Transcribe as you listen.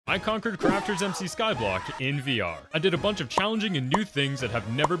I conquered CraftersMC Skyblock in VR. I did a bunch of challenging and new things that have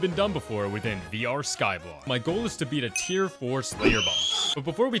never been done before within VR Skyblock. My goal is to beat a tier 4 Slayer boss. But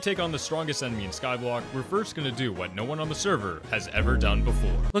before we take on the strongest enemy in Skyblock, we're first gonna do what no one on the server has ever done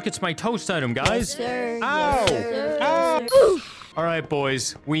before. Look, it's my toast item, guys. Yes, Ow! sir. Ow! All right,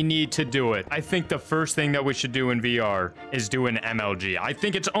 boys, we need to do it. I think the first thing that we should do in VR is do an MLG. I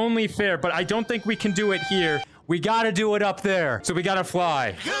think it's only fair, but I don't think we can do it here. We gotta do it up there. So we gotta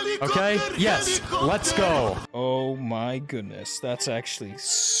fly. Okay? Yes, let's go. Oh my goodness, that's actually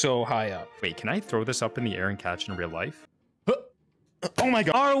so high up. Wait, can I throw this up in the air and catch in real life? Oh my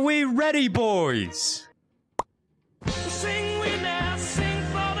god. Are we ready, boys? Sing we now, sing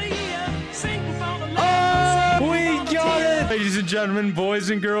for the year, sing for the love. We got it! Ladies and gentlemen, boys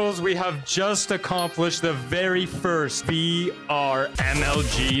and girls, we have just accomplished the very first VR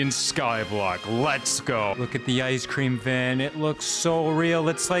MLG in Skyblock. Let's go. Look at the ice cream van. It looks so real.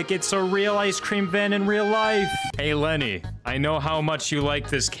 It's like it's a real ice cream van in real life. Hey, Lenny, I know how much you like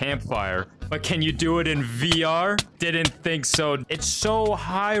this campfire, but can you do it in VR? Didn't think so. It's so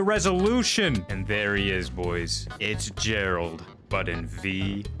high resolution. And there he is, boys. It's Gerald, but in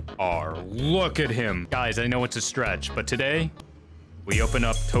VR. Look at him. Guys, I know it's a stretch, but today, we open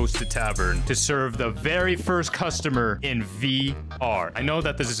up Toasted Tavern to serve the very first customer in VR. I know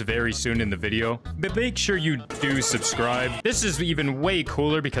that this is very soon in the video, but make sure you do subscribe. This is even way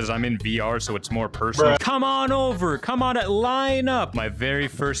cooler because I'm in VR, so it's more personal. Come on over. Come on, line up. My very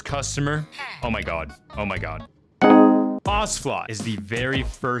first customer. Oh my god. Oh my god. Bossfly is the very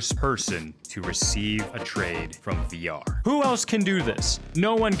first person to receive a trade from VR. Who else can do this?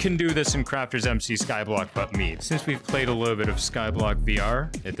 No one can do this in CraftersMC Skyblock but me. Since we've played a little bit of Skyblock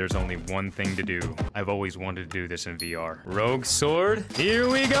VR, there's only one thing to do. I've always wanted to do this in VR. Rogue Sword, here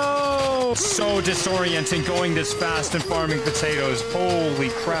we go! So disorienting going this fast and farming potatoes. Holy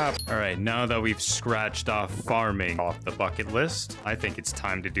crap. All right, now that we've scratched off farming off the bucket list, I think it's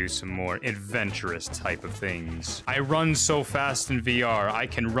time to do some more adventurous type of things. I run so fast in VR, I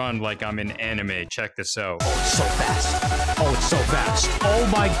can run like I'm in anime. Check this out. Oh, it's so fast. Oh, it's so fast. Oh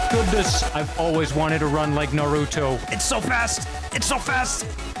my goodness. I've always wanted to run like Naruto. It's so fast. It's so fast.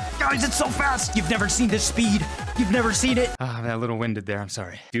 Guys, it's so fast. You've never seen this speed. You've never seen it. Ah, I'm a little winded there. I'm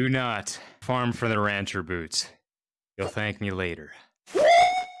sorry. Do not farm for the rancher boots. You'll thank me later.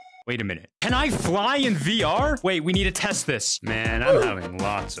 Wait a minute. Can I fly in VR? Wait, we need to test this. Man, I'm having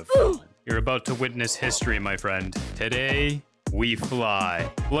lots of fun. You're about to witness history, my friend. Today, we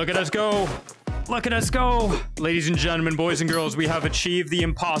fly. Look at us go. Look at us go. Ladies and gentlemen, boys and girls, we have achieved the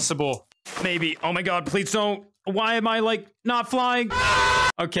impossible. Maybe. Oh my god, please don't. Why am I, like, not flying?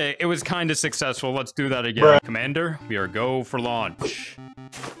 Okay, it was kind of successful. Let's do that again. Commander, we are go for launch.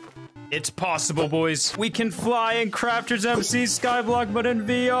 It's possible, boys. We can fly in CraftersMC Skyblock, but in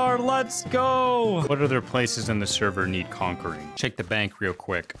VR. Let's go. What other places in the server need conquering? Check the bank real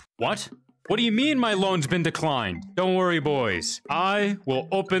quick. What? What do you mean my loan's been declined? Don't worry, boys. I will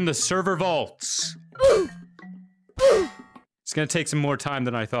open the server vaults. It's gonna take some more time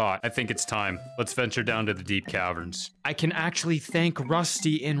than I thought. I think it's time. Let's venture down to the deep caverns. I can actually thank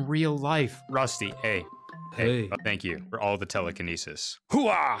Rusty in real life. Rusty, hey. Hey. Thank you for all the telekinesis.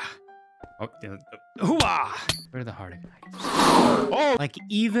 Hooah! Oh, hooah! Where are the heart ignites? Oh! Like,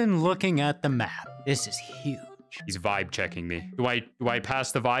 even looking at the map, this is huge. He's vibe checking me. Do I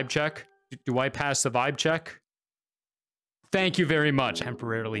pass the vibe check? Do I pass the vibe check? Thank you very much.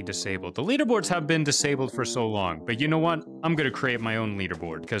 Temporarily disabled. The leaderboards have been disabled for so long, but you know what? I'm gonna create my own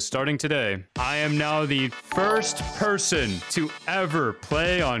leaderboard, because starting today, I am now the first person to ever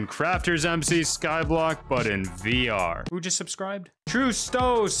play on CraftersMC Skyblock, but in VR. Who just subscribed? True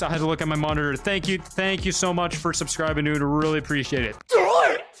Stos. I had to look at my monitor. Thank you so much for subscribing, dude. Really appreciate it. Do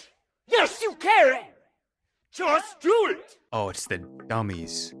it! Yes, you can! Just do it! Oh, it's the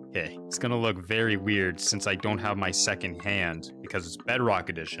dummies. Okay, it's gonna look very weird since I don't have my second hand because it's Bedrock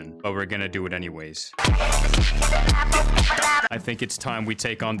Edition, but we're gonna do it anyways. I think it's time we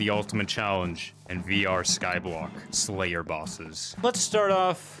take on the ultimate challenge in VR Skyblock, Slayer bosses. Let's start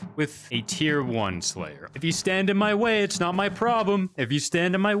off with a tier 1 Slayer. If you stand in my way, it's not my problem. If you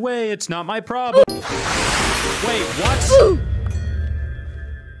stand in my way, it's not my problem. Wait, what?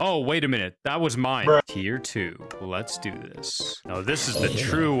 Oh, wait a minute. That was mine. Tier 2. Let's do this. Now, this is the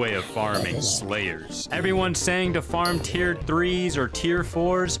true way of farming Slayers. Everyone's saying to farm tier 3s or tier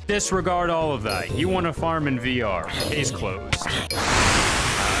 4s. Disregard all of that. You want to farm in VR. Case closed.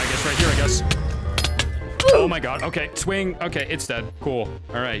 I guess right here, I guess. Oh my god. Okay, swing. Okay, it's dead. Cool.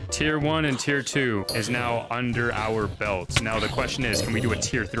 All right, tier 1 and tier 2 is now under our belts. Now the question is, can we do a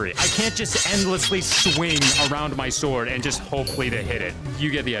tier 3? I can't just endlessly swing around my sword and just hopefully to hit it. You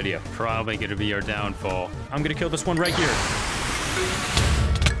get the idea. Probably gonna be our downfall. I'm gonna kill this one right here.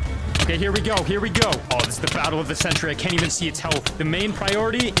 Okay, here we go. Here we go. Oh, this is the battle of the century. I can't even see its health. The main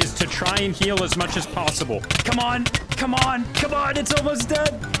priority is to try and heal as much as possible. Come on. Come on. Come on. It's almost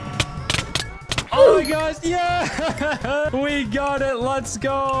dead. Oh my gosh, yeah! We got it, let's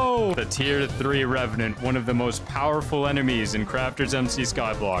go! The tier 3 Revenant, one of the most powerful enemies in CraftersMC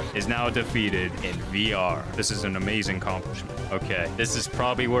Skyblock, is now defeated in VR. This is an amazing accomplishment. Okay, this is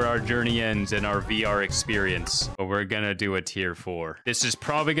probably where our journey ends in our VR experience, but we're gonna do a tier 4. This is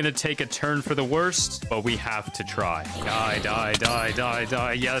probably gonna take a turn for the worst, but we have to try. Die, die, die, die,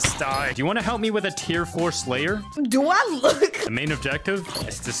 die, yes, die. Do you want to help me with a tier 4 Slayer? Do I look? The main objective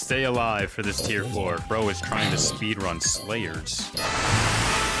is to stay alive for this tier 4. Bro is trying to speedrun Slayers.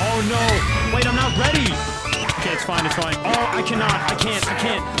 Oh no! Wait, I'm not ready! Okay, it's fine, it's fine. Oh, I cannot, I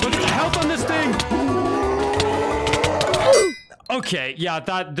can't. Look at the health on this thing! Okay, yeah,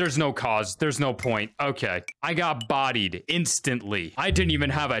 there's no cause. There's no point. Okay, I got bodied instantly. I didn't even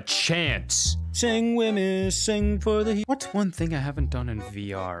have a chance. Sing women, sing for the... What's one thing I haven't done in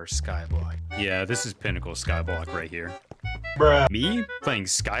VR Skyblock? Yeah, this is Pinnacle Skyblock right here. Bruh. Me? Playing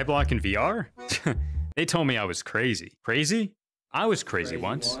Skyblock in VR? They told me I was crazy. Crazy? I was crazy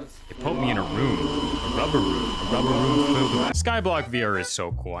once. They put me in a room. A rubber room filled with... Skyblock VR is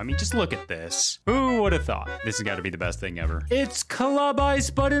so cool. I mean, just look at this. Who would have thought? This has got to be the best thing ever. It's Club Ice,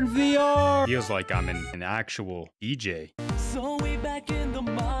 but in VR. Feels like I'm in an actual DJ. So we back in the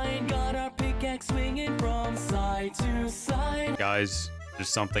mine, got our pickaxe swinging from side to side. Guys, there's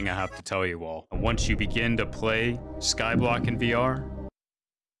something I have to tell you all. Once you begin to play Skyblock in VR,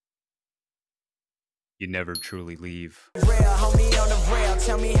 you never truly leave. Real, homie on the rail,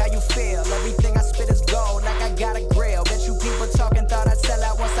 tell me how you feel. Everything I spit is gold, like I got a grill. Bet you people talking, thought I'd sell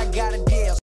out once I got a deal.